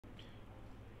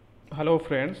Hello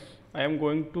friends, I am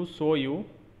going to show you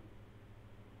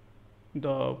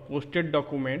the posted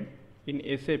document in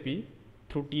SAP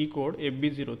through T code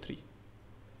FB03.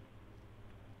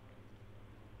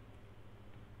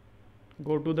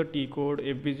 Go to the T code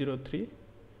FB03,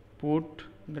 put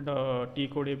the T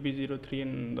code FB03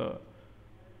 in the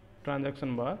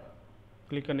transaction bar,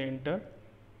 click on enter.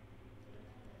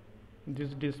 This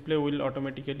display will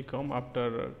automatically come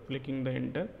after clicking the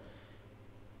enter.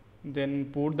 Then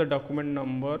put the document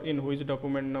number, in which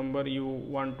document number you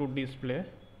want to display,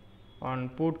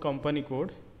 and put company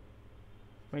code.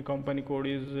 My company code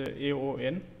is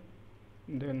AON.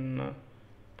 Then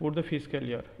put the fiscal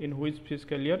year, in which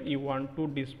fiscal year you want to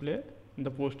display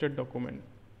the posted document.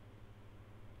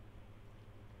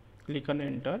 Click on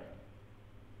enter.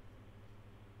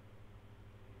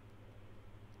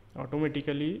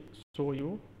 Automatically show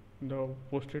you the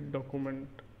posted document.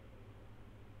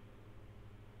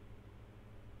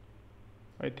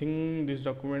 I think this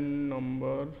document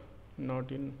number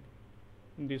not in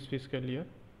this fiscal year.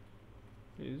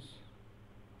 Please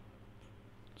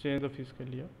change the fiscal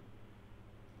year.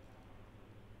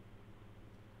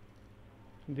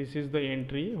 This is the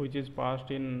entry which is passed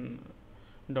in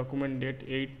document date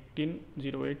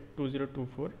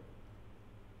 18/08/2024.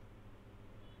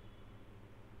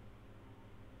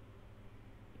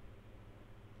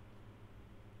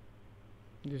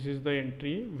 This is the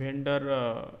entry,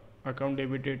 vendor account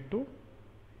debited to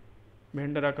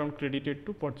vendor account credited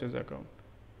to purchase account.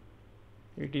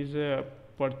 It is a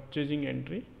purchasing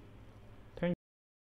entry.